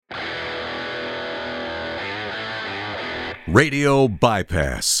Radio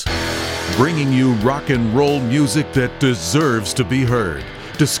Bypass, bringing you rock and roll music that deserves to be heard.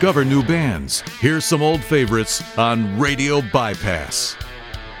 Discover new bands. Here's some old favorites on Radio Bypass.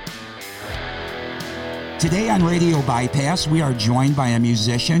 Today on Radio Bypass, we are joined by a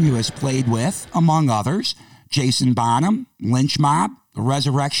musician who has played with, among others, Jason Bonham, Lynch Mob, the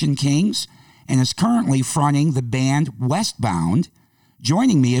Resurrection Kings, and is currently fronting the band Westbound.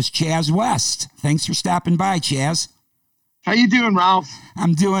 Joining me is Chaz West. Thanks for stopping by, Chaz. How you doing, Ralph?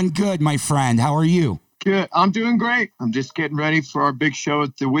 I'm doing good, my friend. How are you? Good. I'm doing great. I'm just getting ready for our big show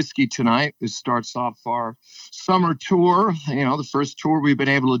at the Whiskey tonight. This starts off our summer tour, the first tour we've been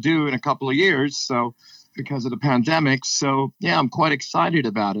able to do in a couple of years, so because of the pandemic. So, yeah, I'm quite excited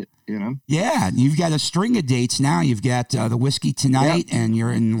about it, Yeah, you've got a string of dates now. You've got the Whiskey tonight, and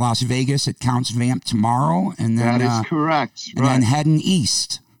you're in Las Vegas at Counts Vamp tomorrow. And then, that is correct. And then heading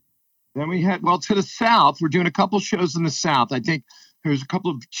east. Then we head, to the south. We're doing a couple shows in the south. I think there's a couple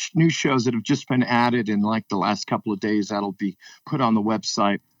of new shows that have just been added in the last couple of days. That'll be put on the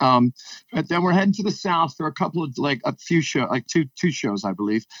website. But then we're heading to the south for a couple of a few shows, two shows, I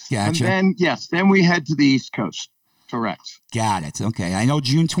believe. Gotcha. And then then we head to the East Coast. Correct. Got it. Okay. I know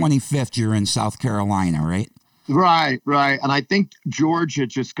June 25th you're in South Carolina, right? Right. And I think Georgia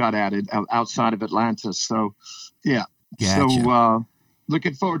just got added outside of Atlanta. So, yeah. Gotcha. So,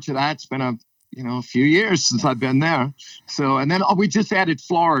 looking forward to that. It's been a few years since I've been there. So, and then we just added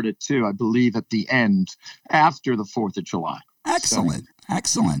Florida too, I believe, at the end after the 4th of July. Excellent.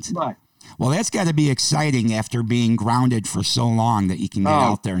 Excellent. Right. Well, that's got to be exciting after being grounded for so long that you can get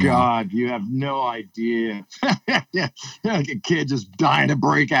out there now. Oh, God, you have no idea. Yeah, like a kid just dying to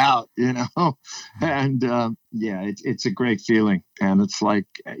break out, And, it's a great feeling. And it's like,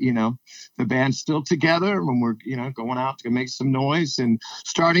 the band's still together when we're, going out to make some noise and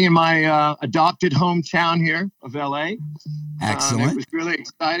starting in my adopted hometown here of L.A. Excellent. It was really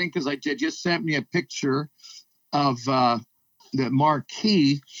exciting because they just sent me a picture of the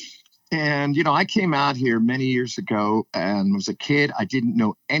marquee. And, I came out here many years ago and was a kid. I didn't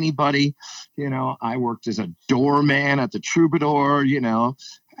know anybody. I worked as a doorman at the Troubadour,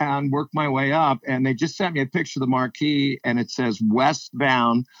 and worked my way up. And they just sent me a picture of the marquee and it says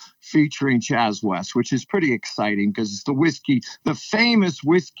Westbound featuring Chaz West, which is pretty exciting because it's the famous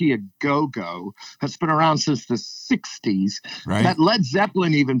Whiskey a Go-Go that's been around since the 60s. Right. That Led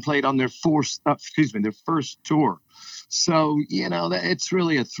Zeppelin even played on their first tour. So, it's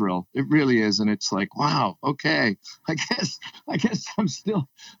really a thrill. It really is. And it's like, wow, okay. I guess I'm still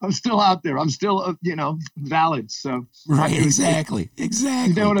out there. I'm still, valid. So right. Exactly.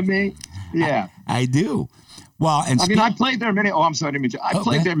 You know what I mean? Yeah. I do. Well, and I played there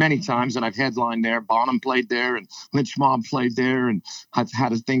played there many times and I've headlined there. Bonham played there and Lynch Mob played there. And I've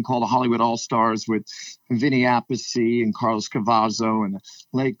had a thing called the Hollywood All-Stars with Vinny Appice and Carlos Cavazo and the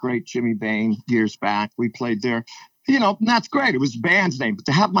late, great Jimmy Bain years back. We played there. And that's great. It was the band's name, but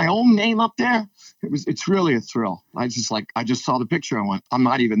to have my own name up there, it's really a thrill. I just saw the picture. I went, I'm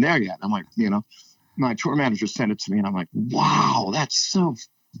not even there yet. I'm like, my tour manager sent it to me and I'm like, wow, that's so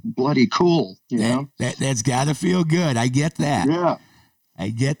bloody cool. That's got to feel good. I get that. Yeah. I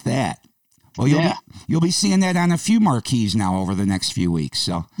get that. Well, you'll be seeing that on a few marquees now over the next few weeks.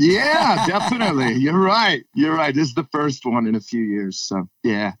 So yeah, definitely. You're right. This is the first one in a few years. So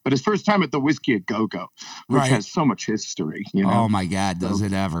yeah, but it's first time at the Whiskey a Go-Go, which has so much history. Oh my God, does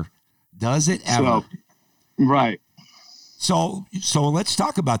it ever? Does it ever? So, right. So let's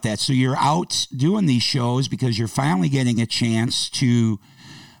talk about that. So you're out doing these shows because you're finally getting a chance to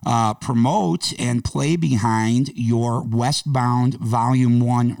promote and play behind your Westbound Volume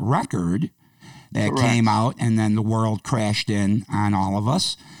 1 record that came out, and then the world crashed in on all of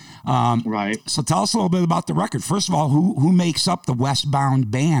us. Right. So tell us a little bit about the record. First of all, who makes up the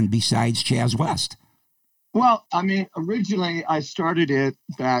Westbound band besides Chaz West? Well, originally I started it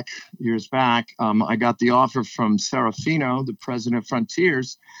years back. I got the offer from Serafino, the president of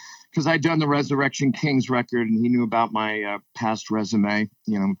Frontiers, because I'd done the Resurrection Kings record and he knew about my past resume,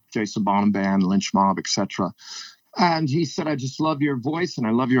 Jason Bonham Band, Lynch Mob, etc. And he said, I just love your voice and I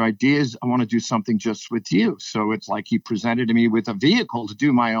love your ideas. I want to do something just with you. So it's like he presented me with a vehicle to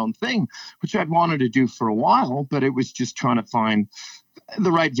do my own thing, which I'd wanted to do for a while, but it was just trying to find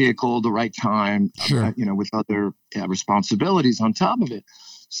the right vehicle, the right time, sure. With other responsibilities on top of it.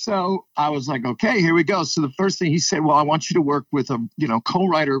 So I was like, okay, here we go. So the first thing he said, well, I want you to work with a,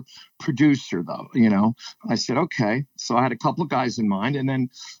 co-writer producer, though, I said, okay. So I had a couple of guys in mind. And then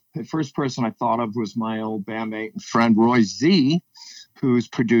the first person I thought of was my old bandmate and friend, Roy Z, who's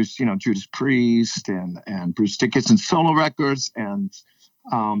produced, Judas Priest and Bruce Dickinson solo records and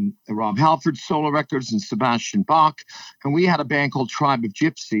Rob Halford solo records, and Sebastian Bach. And we had a band called Tribe of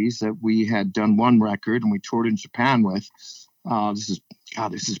Gypsies that we had done one record and we toured in Japan with.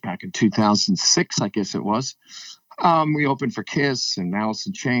 This is back in 2006, I guess it was. We opened for Kiss and Alice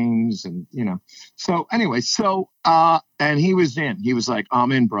in Chains, and So anyway, and he was in. He was like,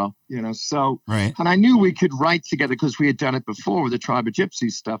 "I'm in, bro." So right. And I knew we could write together because we had done it before with the Tribe of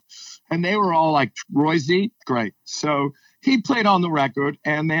Gypsies stuff, and they were all like, "Roy Z, great." So he played on the record,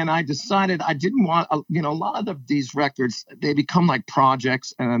 and then I decided I didn't want, a lot of these records, they become like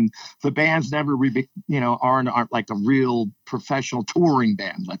projects, and the bands never, aren't like a real professional touring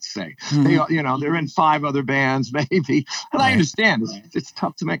band, let's say. Mm-hmm. They're in 5 other bands, maybe. And I understand it's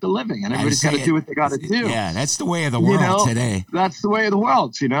tough to make a living, and everybody's got to do what they got to do. Yeah, that's the way of the world today. That's the way of the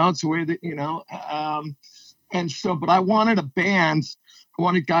world, It's the way that, and so, but I wanted a band. I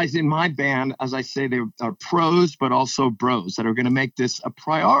wanted guys in my band, as I say, they are pros, but also bros that are going to make this a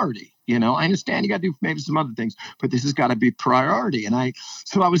priority. I understand you got to do maybe some other things, but this has got to be priority.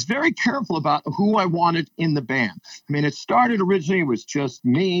 So I was very careful about who I wanted in the band. I mean, it started originally, it was just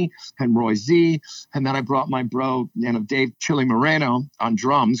me and Roy Z. And then I brought my bro, Dave Chili Moreno on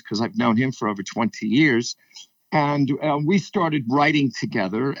drums, because I've known him for over 20 years. And we started writing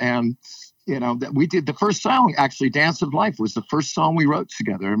together, and that we did the first song, actually. Dance of Life was the first song we wrote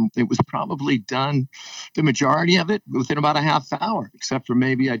together. And it was probably done, the majority of it, within about a half hour, except for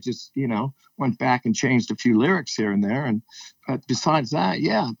maybe I just, went back and changed a few lyrics here and there. But besides that,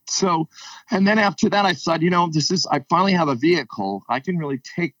 yeah. So, and then after that, I said, I finally have a vehicle. I can really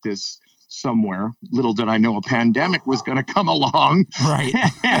take this somewhere. Little did I know a pandemic was going to come along, right,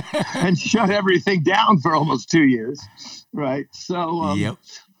 and shut everything down for almost 2 years. Right. So, yep.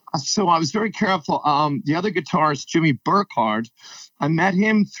 So I was very careful. The other guitarist, Jimmy Burkhard, I met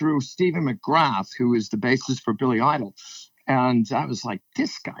him through Stephen McGrath, who is the bassist for Billy Idol. And I was like,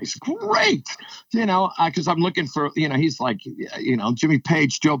 this guy's great, because I'm looking for, he's like, Jimmy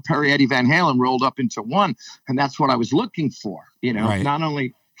Page, Joe Perry, Eddie Van Halen rolled up into one. And that's what I was looking for, right. Not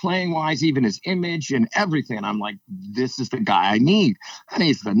only playing wise, even his image and everything. And I'm like, this is the guy I need. And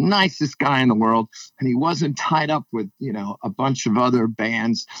he's the nicest guy in the world. And he wasn't tied up with, a bunch of other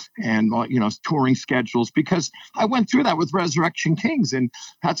bands and, touring schedules, because I went through that with Resurrection Kings. And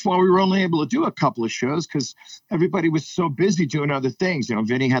that's why we were only able to do a couple of shows, because everybody was so busy doing other things.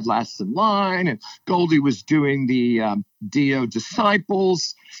 Vinny had Last in Line, and Goldie was doing the Dio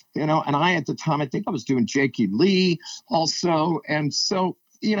Disciples, and I, at the time, I think I was doing Jakey Lee also. And so,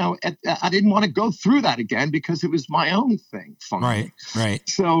 I didn't want to go through that again, because it was my own thing. Right.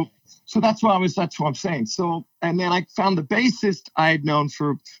 So that's what I'm saying. So, and then I found the bassist I had known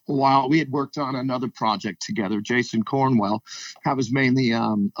for a while. We had worked on another project together, Jason Cornwell. I was mainly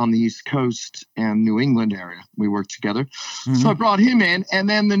on the East Coast and New England area. We worked together. Mm-hmm. So I brought him in. And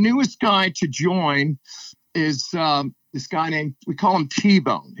then the newest guy to join is this guy named, we call him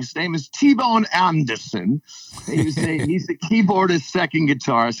T-Bone. His name is T-Bone Anderson. He's the keyboardist, second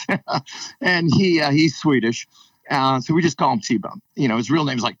guitarist, and he's Swedish. So we just call him T-Bone. His real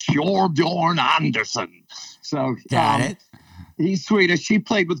name is like Torbjorn Anderson. So got it. He's Swedish. He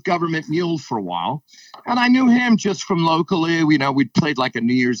played with Government Mule for a while. And I knew him just from locally. We'd played like a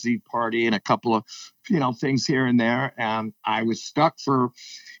New Year's Eve party and a couple of, things here and there. And I was stuck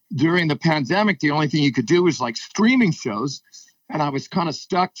during the pandemic. The only thing you could do was like streaming shows. And I was kind of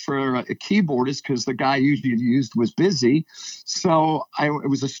stuck for a keyboardist, because the guy usually used was busy. So it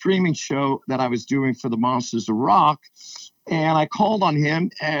was a streaming show that I was doing for the Monsters of Rock. And I called on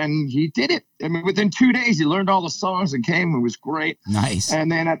him, and he did it. I mean, within 2 days, he learned all the songs and came. It was great. Nice. And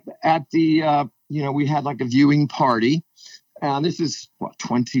then at the, we had like a viewing party. And this is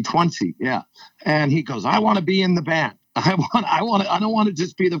 2020. Yeah. And he goes, I want to be in the band. I don't want to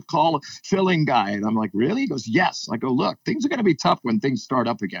just be the filling guy. And I'm like, really? He goes, yes. I go, look, things are going to be tough when things start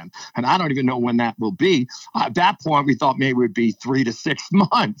up again. And I don't even know when that will be. At that point, we thought maybe it would be 3 to 6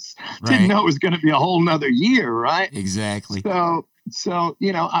 months. Right. Didn't know it was going to be a whole nother year, right? Exactly. So,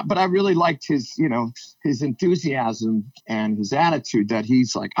 but I really liked his enthusiasm and his attitude, that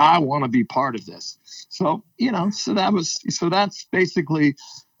he's like, I want to be part of this. So, so that's basically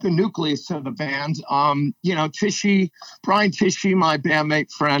the nucleus of the band. Brian Tichy, my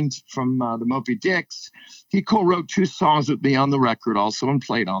bandmate friend from the Moby Dicks, he co-wrote 2 songs with me on the record also and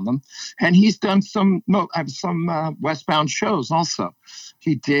played on them. And he's done some Westbound shows also.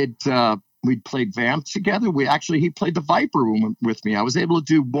 He did, we played Vamp together. He played the Viper Room with me. I was able to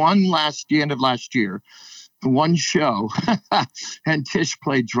do the end of last year, one show, and Tish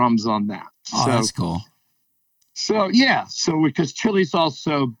played drums on that. Oh, that's cool. So, yeah. So, because Chili's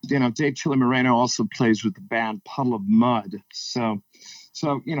also, Dave Chili Moreno also plays with the band Puddle of Mud. So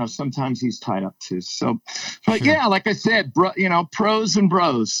So, sometimes he's tied up too. So, but Sure. yeah, like I said, pros and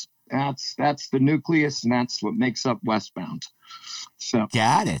bros. That's the nucleus, and that's what makes up Westbound. So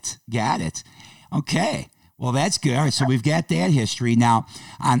Got it. Okay. Well, that's good. All right, so we've got that history. Now,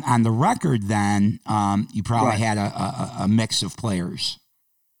 on the record then, you probably Right. had a mix of players.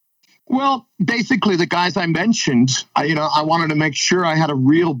 Well, basically, the guys I mentioned, I wanted to make sure I had a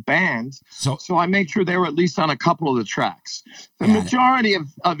real band. So So I made sure they were at least on a couple of the tracks. The Got it. majority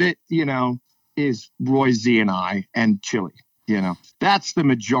of it, is Roy Z and I and Chili. That's the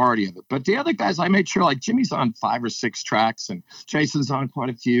majority of it. But the other guys, I made sure, like Jimmy's on 5 or 6 tracks and Jason's on quite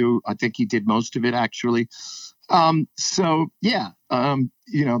a few. I think he did most of it, actually. So yeah,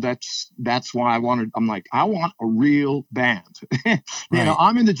 that's why I want a real band. Right.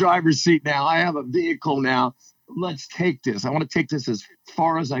 I'm in the driver's seat now. I have a vehicle now. Let's take this. I want to take this as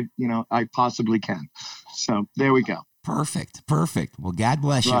far as I possibly can. So there we go. Perfect. Well, God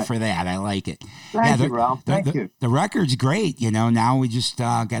bless you Right. for that. I like it. Thank you, Ralph. Thank you. The record's great. Now we just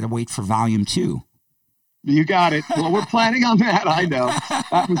got to wait for volume 2. You got it. Well, we're planning on that. I know.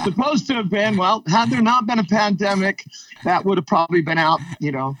 That was supposed to have been, had there not been a pandemic, that would have probably been out,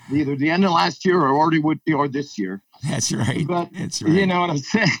 either the end of last year or this year. That's right. But That's right. you know what I'm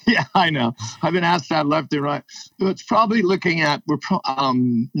saying? Yeah, I know. I've been asked that left and right. So it's probably looking at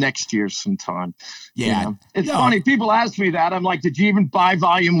next year sometime. Yeah. It's No. funny. People ask me that. I'm like, did you even buy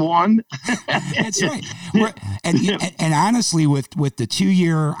volume 1? That's right. And honestly, with the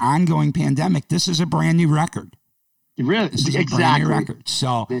 2-year ongoing pandemic, this is a brand new record. Really? This is a brand Exactly. new record.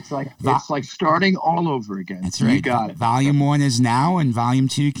 So It's like starting all over again. that's right. You got it. Volume 1 is now, and volume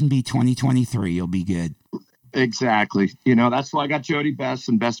 2 can be 2023. You'll be good. Exactly. That's why I got Jody Best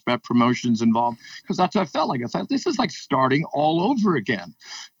and Best Bet Promotions involved, because that's what I felt like. I thought this is like starting all over again.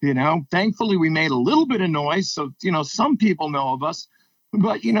 Thankfully we made a little bit of noise. So, some people know of us,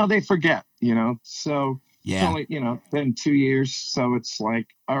 but, they forget, so Yeah. it's only, been 2 years. So it's like,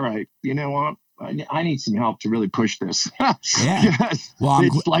 all right, you know what? I need some help to really push this. Yeah. Yes. Well, I'm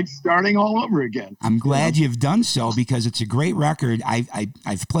It's like starting all over again. I'm glad you've done so, because it's a great record.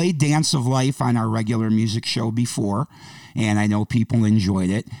 I've played Dance of Life on our regular music show before, and I know people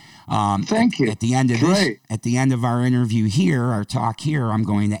enjoyed it. Thank you. At the end of Great. at the end of our interview here, our talk here, I'm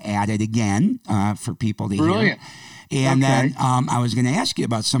going to add it again for people to Brilliant. hear. And Okay. then I was going to ask you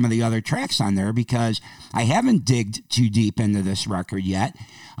about some of the other tracks on there, because I haven't digged too deep into this record yet.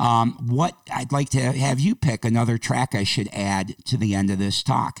 What I'd like to have you pick another track I should add to the end of this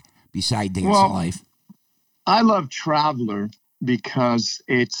talk beside Dance of Life. I love Traveler because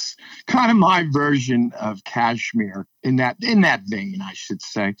it's kind of my version of Kashmir in that vein, I should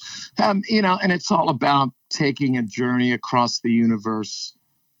say. And it's all about taking a journey across the universe.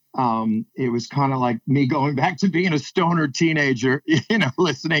 It was kind of like me going back to being a stoner teenager,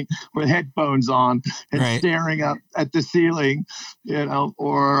 listening with headphones on and Right. staring up at the ceiling,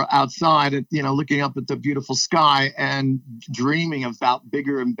 or outside, looking up at the beautiful sky and dreaming about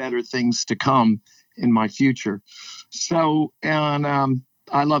bigger and better things to come in my future. So, and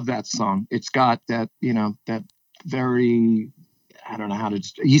I love that song. It's got that, that very, I don't know how to,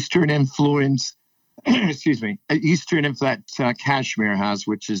 Eastern influence. Excuse me, Eastern influence that Kashmir has,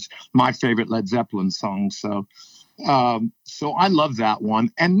 which is my favorite Led Zeppelin song. So I love that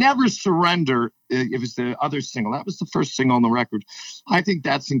one. And Never Surrender, it was the other single. That was the first single on the record. I think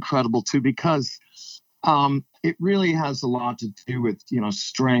that's incredible too, because it really has a lot to do with,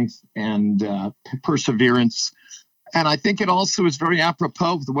 strength and perseverance. And I think it also is very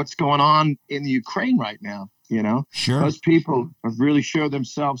apropos of what's going on in the Ukraine right now. Sure. Those people have really showed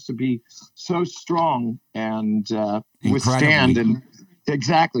themselves to be so strong and withstand. And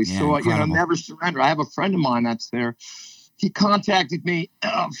exactly. Yeah, So, incredible. never surrender. I have a friend of mine that's there. He contacted me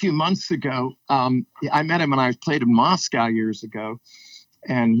a few months ago. I met him when I played in Moscow years ago,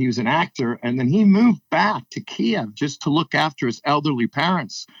 and he was an actor. And then he moved back to Kiev just to look after his elderly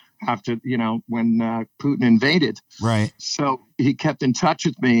parents after, when Putin invaded. Right. So he kept in touch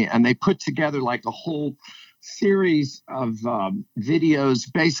with me, and they put together like a whole series of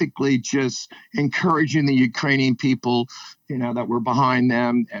videos, basically just encouraging the Ukrainian people, that we're behind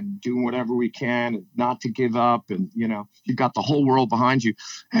them and doing whatever we can and not to give up. And, you've got the whole world behind you.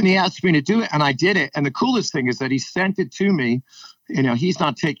 And he asked me to do it, and I did it. And the coolest thing is that he sent it to me.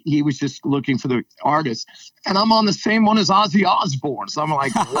 He was just looking for the artist. And I'm on the same one as Ozzy Osbourne. So I'm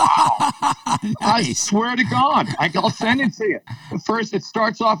like, wow. I Nice. swear to God, I'll send it to you. But first, it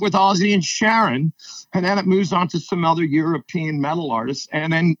starts off with Ozzy and Sharon, and then it moves on to some other European metal artists.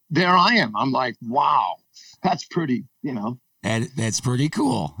 And then there I am. I'm like, wow, that's pretty, That's pretty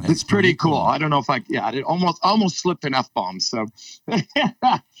cool. It's pretty cool. I don't know if I did almost slipped an F-bomb. So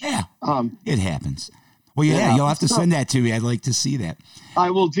yeah, it happens. Well, yeah, you'll have to send that to me. I'd like to see that.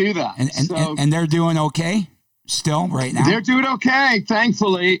 I will do that. And they're doing okay still right now? They're doing okay,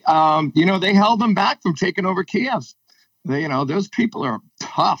 thankfully. They held them back from taking over Kiev. Those people are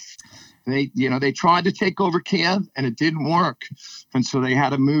tough. They tried to take over Kiev and it didn't work. And so they had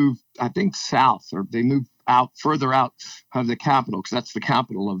to move, I think, south, or they moved further out of the capital, because that's the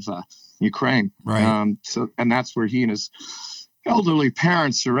capital of Ukraine. Right. And that's where he and his elderly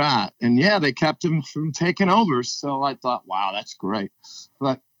parents are at. And yeah, they kept him from taking over. So I thought, wow, that's great.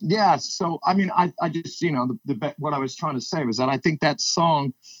 But yeah, so I mean, I just, what I was trying to say was that I think that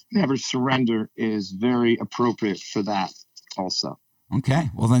song, Never Surrender, is very appropriate for that also. Okay,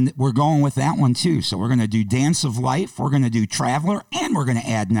 well then we're going with that one too. So we're going to do Dance of Life, we're going to do Traveler, and we're going to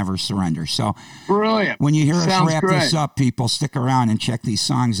add Never Surrender. So brilliant. When you hear us wrap this up, people, stick around and check these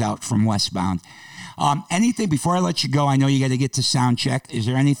songs out from Westbound. Anything before I let you go? I know you got to get to sound check. Is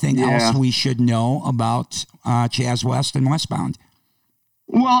there anything else we should know about Chaz West and Westbound?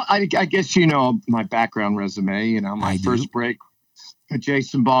 Well, I guess my background resume. My first break. A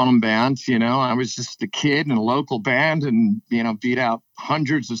Jason Bonham band, I was just a kid in a local band and, beat out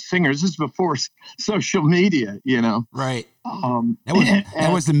hundreds of singers. This is before social media, Right. That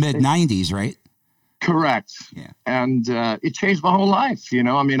was the mid-90s, right? Correct. Yeah. And it changed my whole life.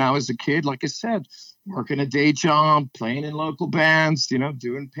 I was a kid, like I said, working a day job, playing in local bands,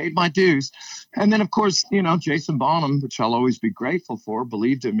 paid my dues. And then, of course, Jason Bonham, which I'll always be grateful for,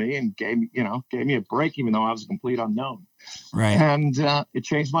 believed in me and gave me a break, even though I was a complete unknown. Right. And it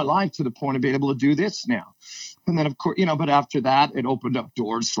changed my life to the point of being able to do this now. And then, of course, but after that, it opened up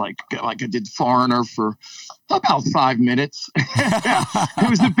doors like I did Foreigner for about 5 minutes. It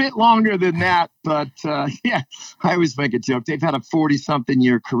was a bit longer than that, but I always make a joke. They've had a 40-something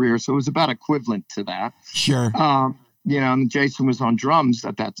year career, so it was about equivalent to that. Sure. And Jason was on drums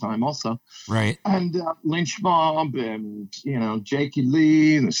at that time also. Right. And Lynch Mob and, Jakey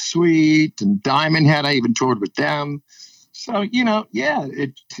Lee and The Sweet and Diamond Head. I even toured with them. So,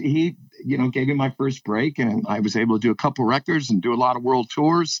 he gave me my first break, and I was able to do a couple records and do a lot of world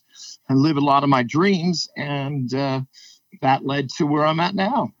tours and live a lot of my dreams. And that led to where I'm at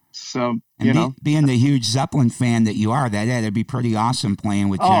now. So, being the huge Zeppelin fan that you are, that had to be pretty awesome playing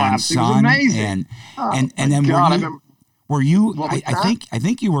with John's son. It was amazing. And then were you I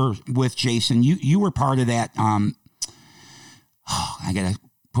think you were with Jason. You were part of that. I got to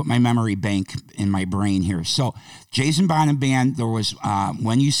put my memory bank in my brain here. So Jason Bonham Band, there was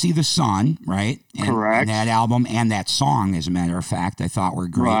When You See the Sun, right? Correct. And that album and that song, as a matter of fact, I thought were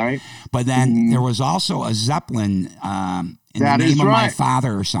great. Right. But then there was also a Zeppelin in the Name of My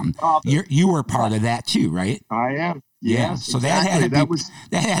Father or something. You were part of that too, right? I am. Yeah. Yes, So exactly.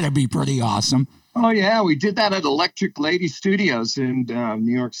 that had to be pretty awesome. Oh, yeah. We did that at Electric Lady Studios in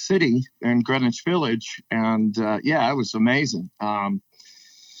New York City in Greenwich Village. And it was amazing.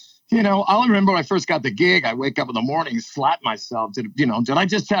 I'll remember when I first got the gig, I wake up in the morning, slap myself. Did I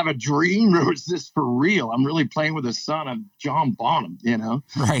just have a dream, or is this for real? I'm really playing with the son of John Bonham,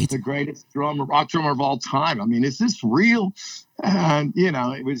 right? The greatest rock drummer of all time. I mean, is this real? And,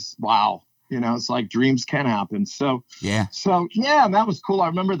 it was, wow. It's like dreams can happen. So, that was cool. I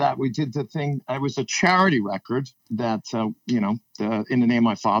remember that we did the thing. It was a charity record that, In the Name of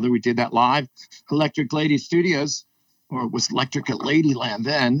My Father. We did that live, Electric Lady Studios. Or it was Electric at Ladyland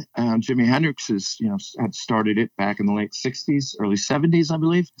then. Jimi Hendrix had started it back in the late 60s, early 70s, I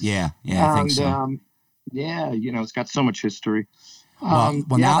believe. Yeah, I think so. It's got so much history.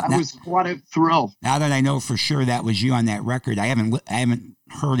 That was quite a thrill. Now that I know for sure that was you on that record, I haven't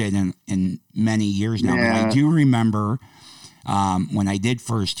heard it in many years now. Yeah. But I do remember when I did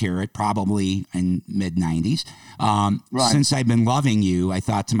first hear it, probably in mid-90s. Right. Since I've Been Loving You, I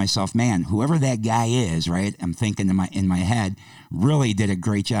thought to myself, man, whoever that guy is, right? I'm thinking in my head, really did a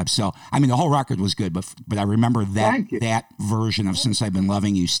great job. So, I mean, the whole record was good, but I remember that version of Since I've Been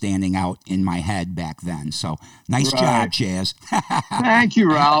Loving You standing out in my head back then. So, nice job, Chaz. Thank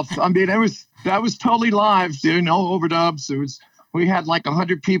you, Ralph. I mean, that was totally live, dude. No overdubs. We had like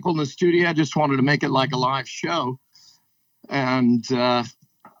 100 people in the studio. I just wanted to make it like a live show. And I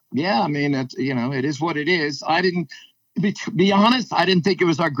mean, it is what it is. I didn't, be honest, I didn't think it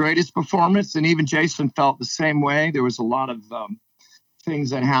was our greatest performance. And even Jason felt the same way. There was a lot of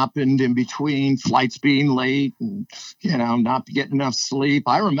things that happened in between, flights being late and, not getting enough sleep.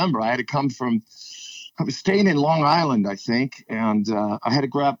 I remember I was staying in Long Island, I think. And I had to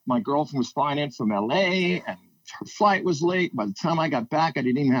grab, my girlfriend was flying in from LA and her flight was late. By the time I got back, I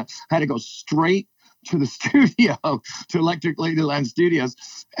had to go straight to the studio, to Electric Ladyland Studios,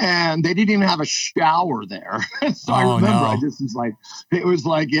 and they didn't even have a shower there. So I remember I just was like, it was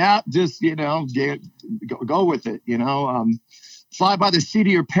like, yeah, just, go with it, fly by the seat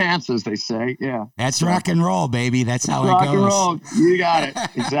of your pants, as they say. Yeah. That's rock and roll, baby. That's how it goes. Rock and roll. You got it.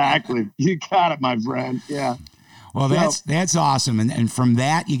 Exactly. You got it, my friend. Yeah. Well, that's awesome. And from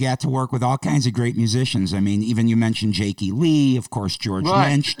that, you got to work with all kinds of great musicians. I mean, even you mentioned Jakey Lee, of course, George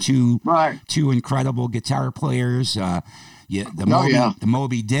Lynch, two incredible guitar players. The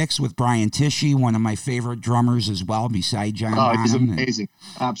Moby Dicks with Brian Tichy, one of my favorite drummers as well, beside John Bonham. He's amazing.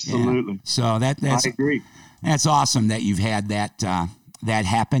 Absolutely. Yeah. So that's I agree. That's awesome that you've had that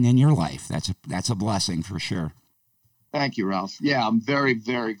happen in your life. That's a blessing for sure. Thank you, Ralph. Yeah, I'm very,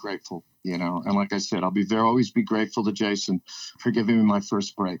 very grateful. And like I said, I'll always be grateful to Jason for giving me my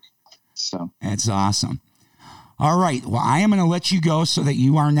first break. So that's awesome. All right. Well, I am going to let you go so that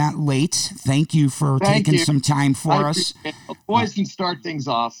you are not late. Thank you for taking some time for us. Boys can start things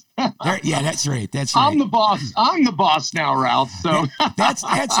off. Yeah, that's right. That's right. I'm the boss. I'm the boss now, Ralph. So that's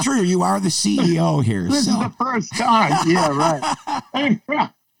true. You are the CEO here. This is the first time. Yeah, right.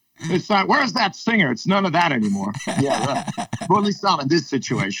 It's not, where's that singer? It's none of that anymore. Yeah, right. Well, at least not in this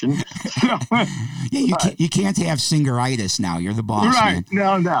situation. You can't have singeritis now. You're the boss. Right.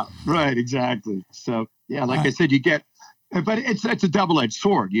 Man. No. Right, exactly. So, yeah, like I said, you get, but it's a double-edged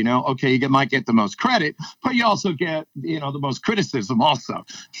sword, Okay, you might get the most credit, but you also get, the most criticism also.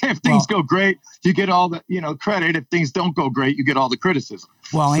 If things go great, you get all the, credit. If things don't go great, you get all the criticism.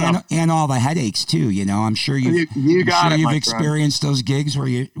 Well, and all the headaches too. I'm sure you've experienced those gigs where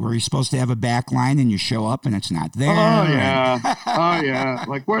you're supposed to have a back line and you show up and it's not there. Oh yeah.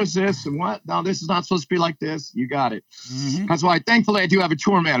 Like, where's this and what? No, this is not supposed to be like this. You got it. Mm-hmm. That's why, thankfully, I do have a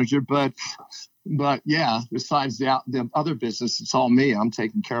tour manager, but yeah, besides the other business, it's all me. I'm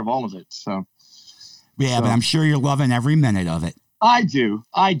taking care of all of it. So but I'm sure you're loving every minute of it. I do.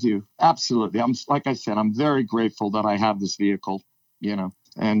 Absolutely. Like I said, I'm very grateful that I have this vehicle,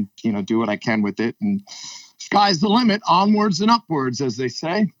 and, do what I can with it. And sky's the limit, onwards and upwards, as they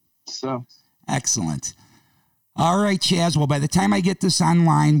say. So excellent. All right, Chaz. Well, by the time I get this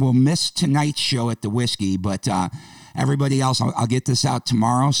online, we'll miss tonight's show at the Whiskey, but everybody else, I'll get this out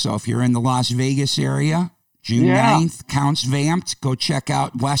tomorrow. So if you're in the Las Vegas area, June 9th, Counts Vamped, go check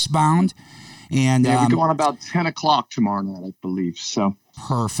out Westbound. And we go on about 10 o'clock tomorrow night, I believe. So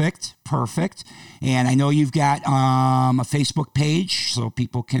perfect. And I know you've got a Facebook page, so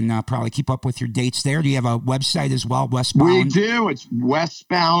people can probably keep up with your dates there. Do you have a website as well, Westbound? We do. It's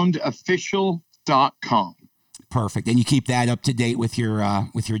westboundofficial.com. Perfect. And you keep that up to date with your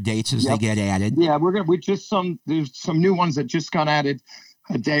dates as they get added. Yeah, there's some new ones that just got added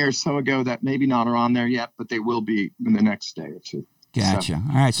a day or so ago that maybe not are on there yet, but they will be in the next day or two. Gotcha.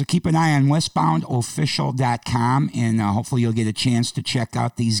 All right. So keep an eye on westboundofficial.com, and hopefully you'll get a chance to check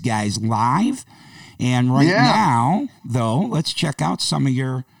out these guys live. And now, though, let's check out some of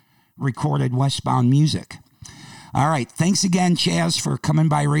your recorded Westbound music. All right. Thanks again, Chaz, for coming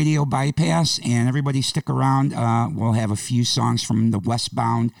by Radio Bypass. And everybody stick around. We'll have a few songs from the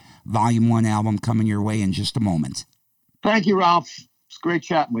Westbound Volume 1 album coming your way in just a moment. Thank you, Ralph. It's great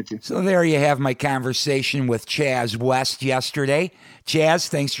chatting with you. So there you have my conversation with Chaz West yesterday. Chaz,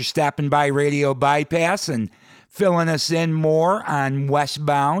 thanks for stopping by Radio Bypass and filling us in more on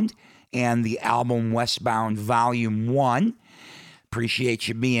Westbound and the album Westbound Volume 1. Appreciate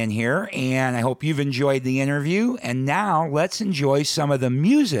you being here, and I hope you've enjoyed the interview. And now let's enjoy some of the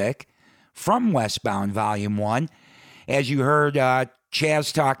music from Westbound Volume 1. As you heard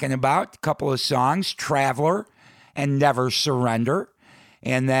Chaz talking about, a couple of songs, Traveler and Never Surrender.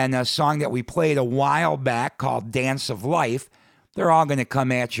 And then a song that we played a while back called Dance of Life. They're all going to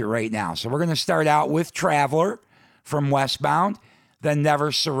come at you right now. So we're going to start out with Traveler from Westbound, then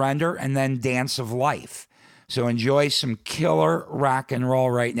Never Surrender, and then Dance of Life. So enjoy some killer rock and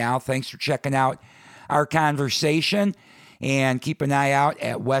roll right now. Thanks for checking out our conversation, and keep an eye out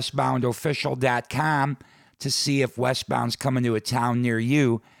at westboundofficial.com to see if Westbound's coming to a town near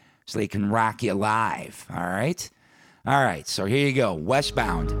you so they can rock you live. All right? All right, so here you go.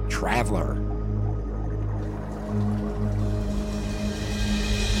 Westbound, Traveler.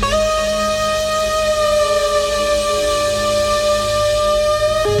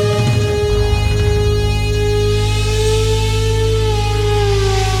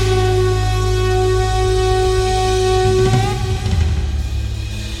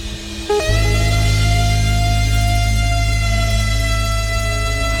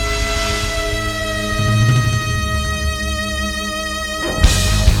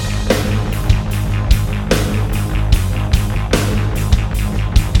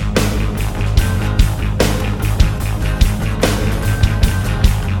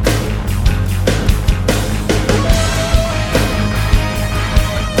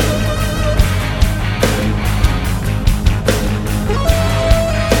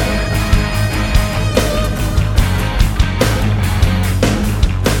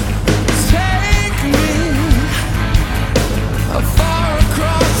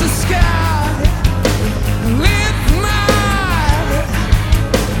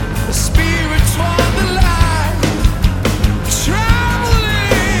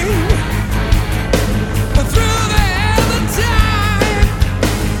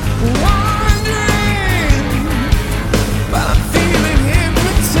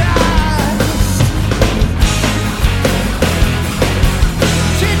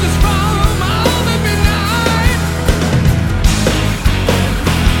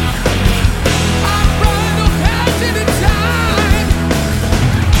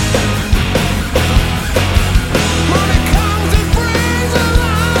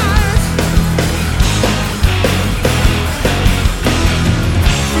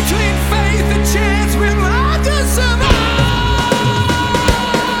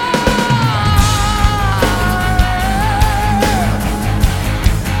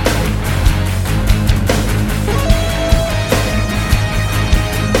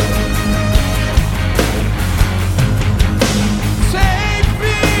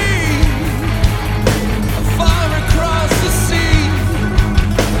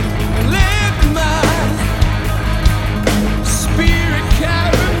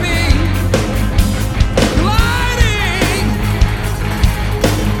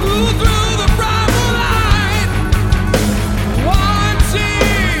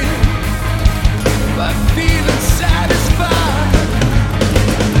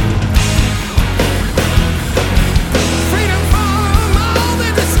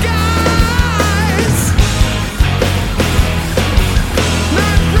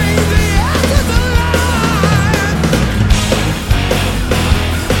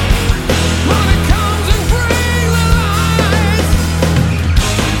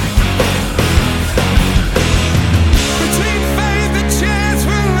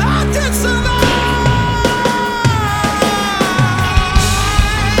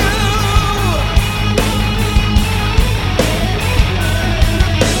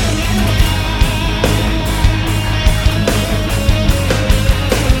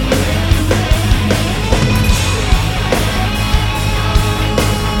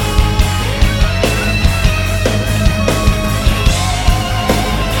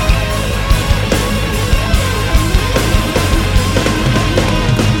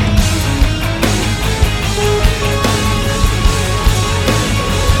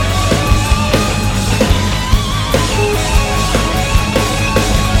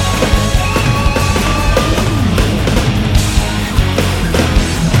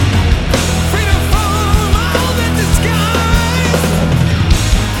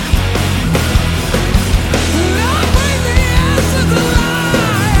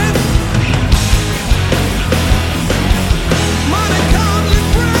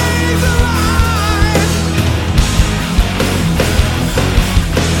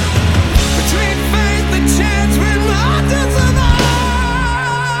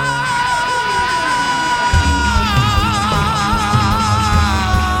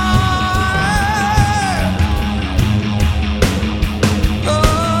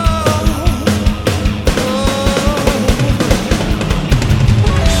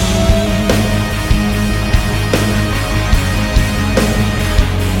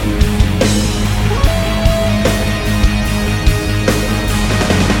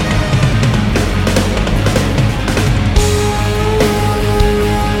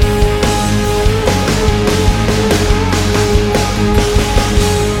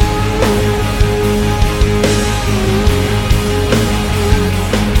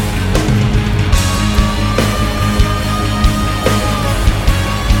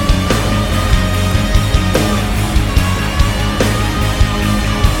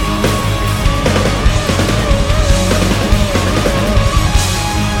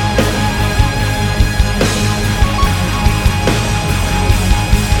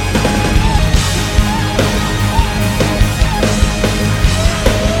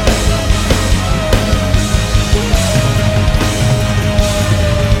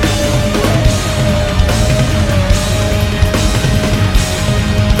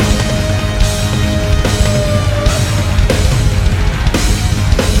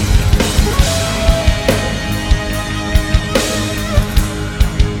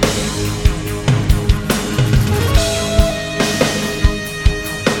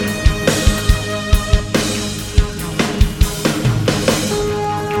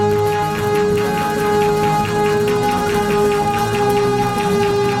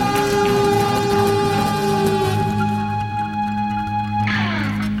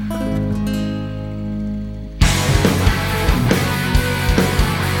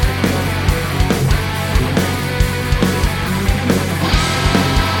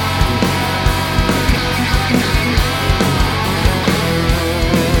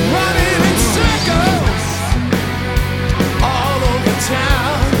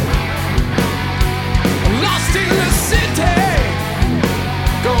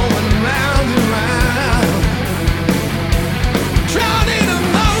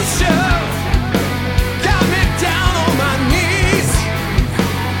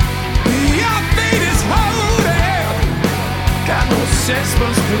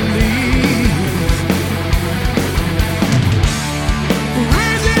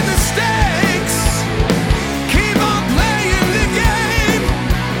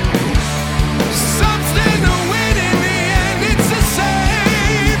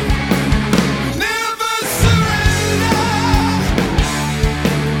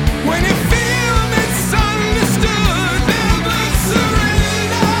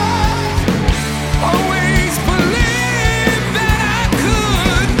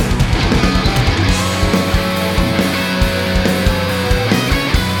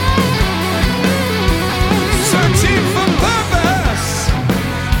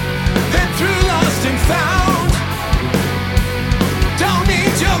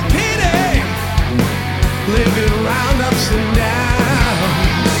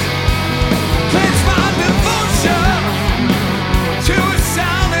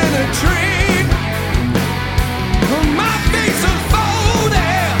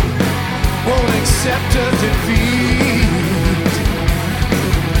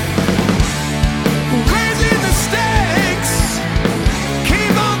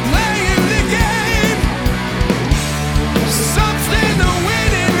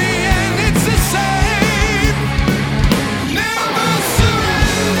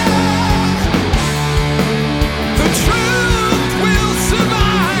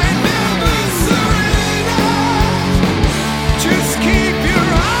 Just keep your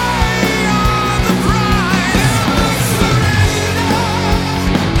eye on the prize.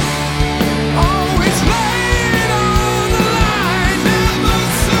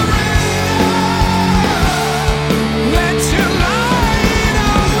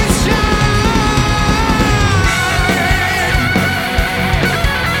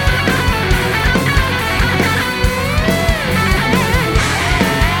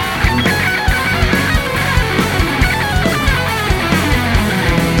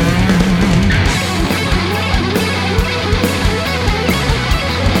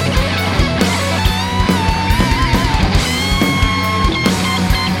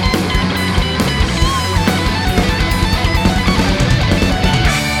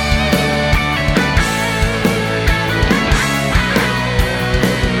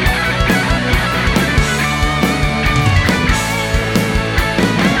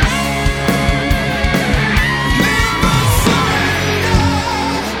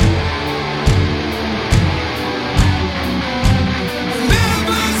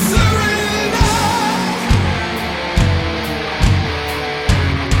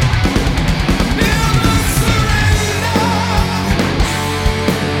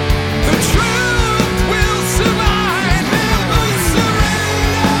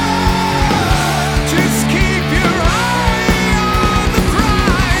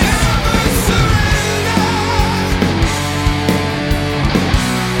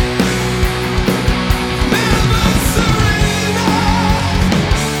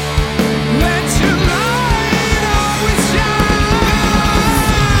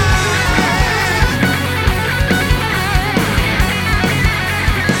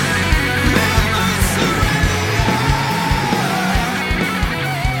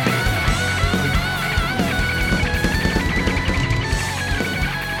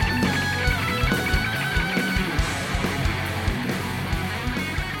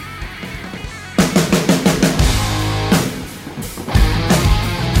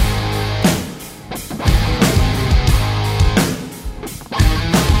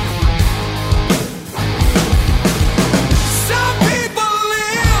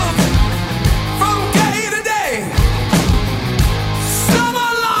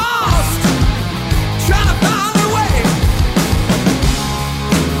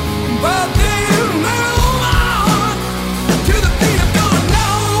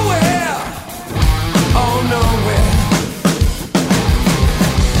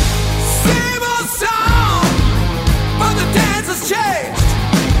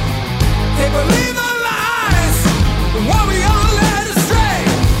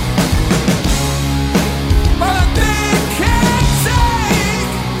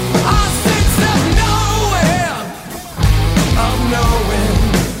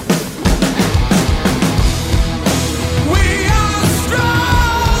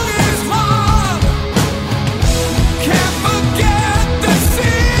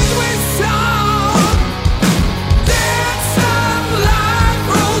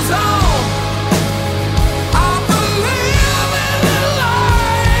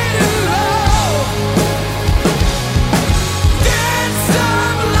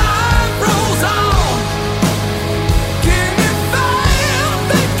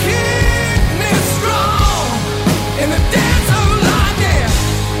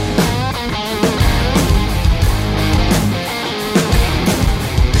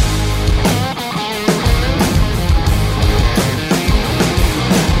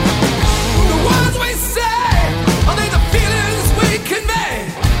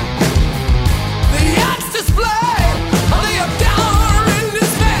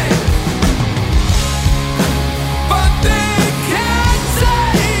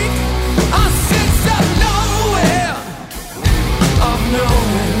 know